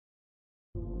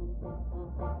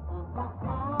Hey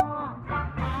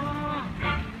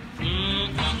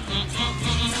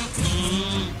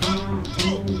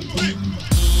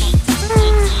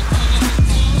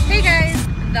guys,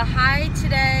 the high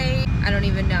today, I don't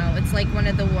even know. It's like one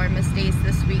of the warmest days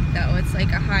this week though. It's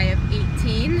like a high of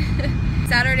 18.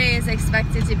 Saturday is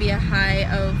expected to be a high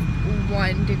of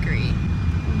 1 degree.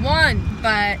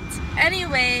 But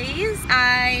anyways,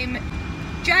 I'm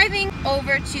driving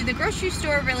over to the grocery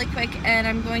store really quick and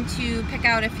I'm going to pick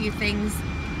out a few things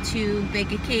to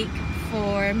bake a cake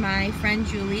for my friend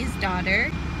Julie's daughter.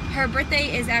 Her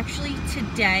birthday is actually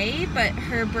today, but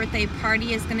her birthday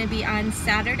party is going to be on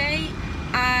Saturday.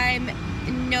 I'm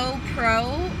no pro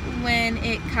when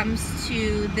it comes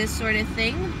to this sort of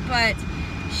thing, but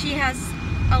she has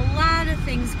a lot of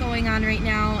things going on right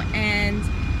now, and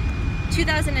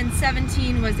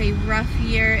 2017 was a rough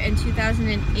year, and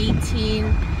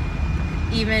 2018,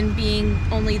 even being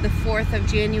only the 4th of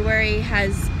January,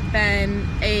 has been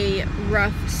a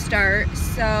rough start.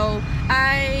 So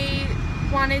I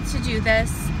wanted to do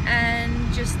this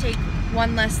and just take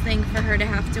one less thing for her to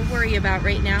have to worry about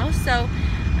right now. So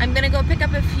I'm gonna go pick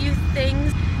up a few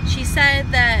things. She said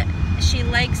that she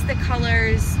likes the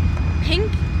colors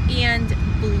pink and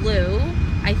blue.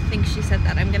 I think she said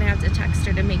that. I'm gonna have to text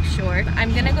her to make sure.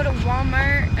 I'm gonna go to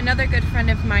Walmart. Another good friend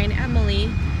of mine,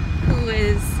 Emily, who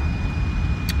is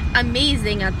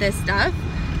amazing at this stuff,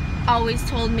 always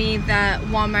told me that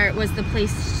Walmart was the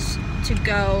place to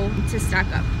go to stock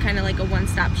up, kind of like a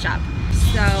one-stop shop.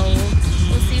 So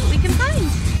we'll see what we can find.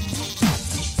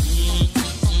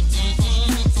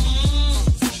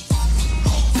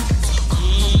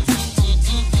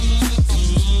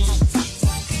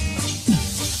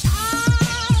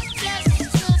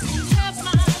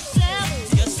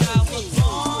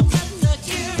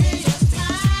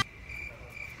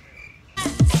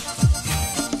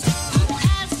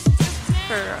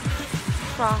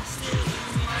 Frosty.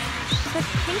 She said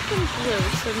pink and blue,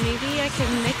 so maybe I can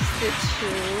mix the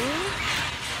two.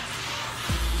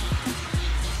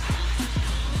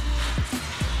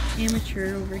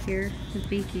 Amateur over here with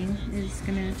baking is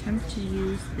going to attempt to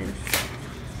use this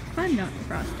fondant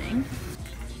frosting.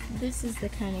 This is the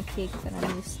kind of cake that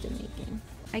I'm used to making.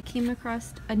 I came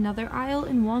across another aisle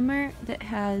in Walmart that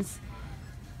has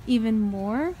even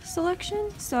more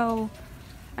selection, so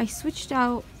I switched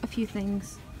out a few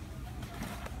things.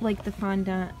 Like the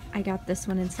fondant, I got this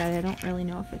one instead. I don't really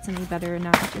know if it's any better or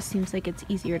not. It just seems like it's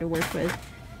easier to work with.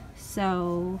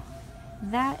 So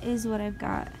that is what I've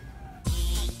got.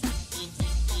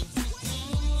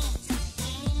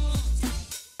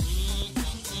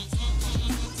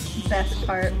 Best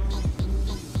part.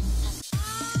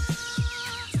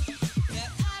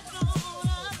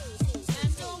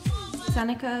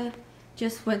 Seneca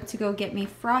just went to go get me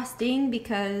frosting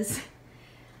because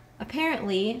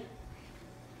apparently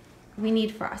we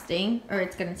need frosting or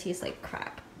it's gonna taste like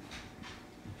crap.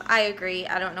 I agree.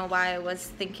 I don't know why I was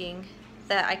thinking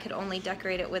that I could only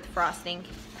decorate it with frosting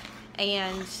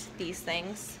and these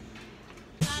things.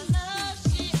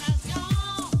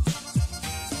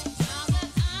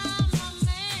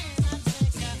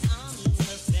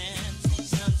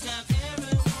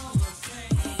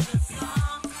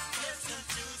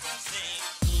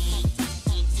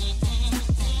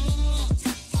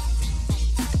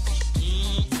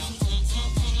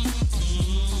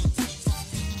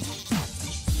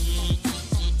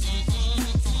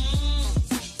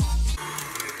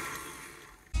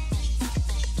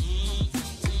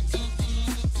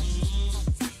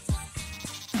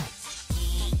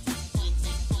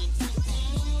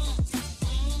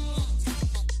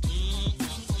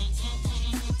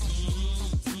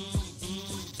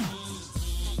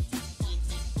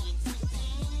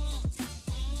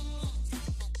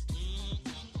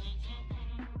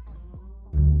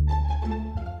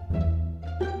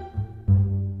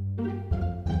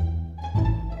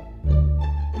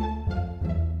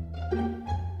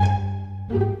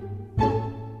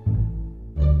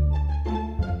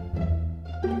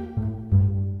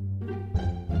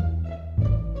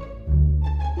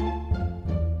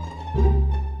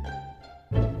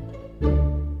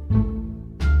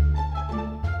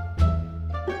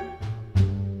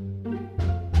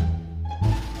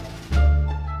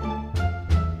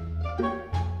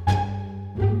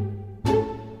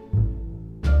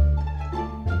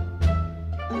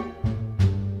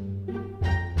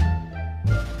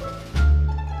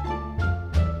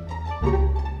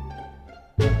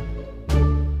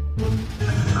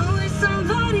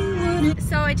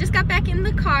 I just got back in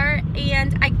the car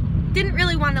and I didn't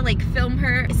really want to like film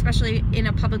her, especially in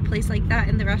a public place like that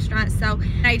in the restaurant, so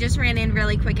I just ran in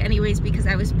really quick anyways because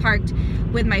I was parked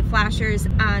with my flashers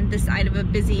on the side of a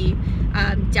busy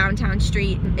downtown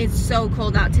street. It's so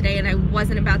cold out today and I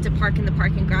wasn't about to park in the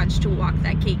parking garage to walk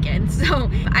that cake in, so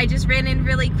I just ran in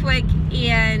really quick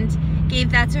and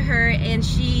gave that to her, and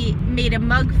she made a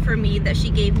mug for me that she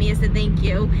gave me as a thank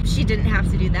you. She didn't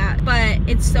have to do that, but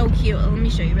it's so cute. Let me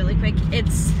show you really quick.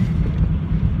 It's,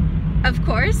 of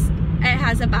course, it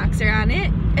has a boxer on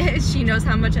it. She knows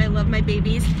how much I love my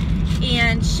babies,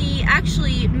 and she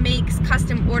actually makes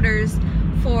custom orders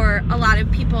for a lot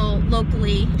of people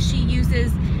locally. She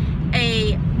uses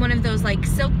one of those like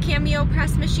silk cameo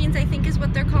press machines, I think is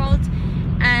what they're called,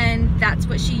 and that's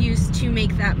what she used to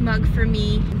make that mug for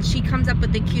me. She comes up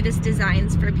with the cutest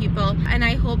designs for people, and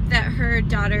I hope that her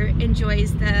daughter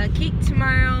enjoys the cake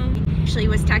tomorrow. I actually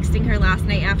was texting her last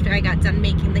night after I got done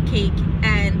making the cake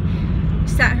and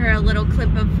sent her a little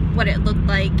clip of what it looked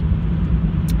like,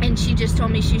 and she just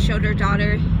told me she showed her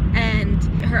daughter and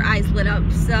her eyes lit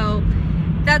up, so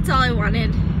that's all I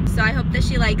wanted. So I hope that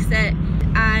she likes it.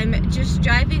 I'm just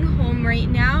driving home right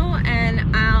now,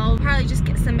 and I'll probably just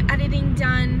get some editing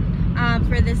done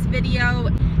for this video.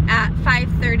 At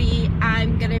 5:30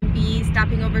 I'm gonna be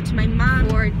stopping over to my mom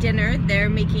for dinner. They're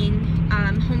making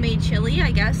homemade chili,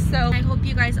 I guess. So I hope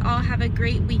you guys all have a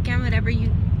great weekend, whatever you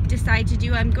decide to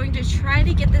do. I'm going to try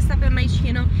to get this up on my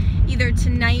channel either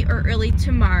tonight or early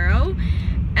tomorrow.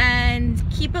 And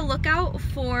keep a lookout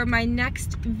for my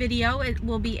next video. It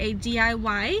will be a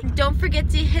DIY. Don't forget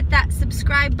to hit that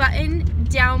subscribe button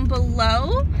down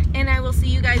below, and I will see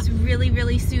you guys really,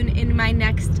 really soon in my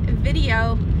next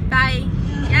video. Bye.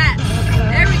 Yes,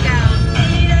 there we go.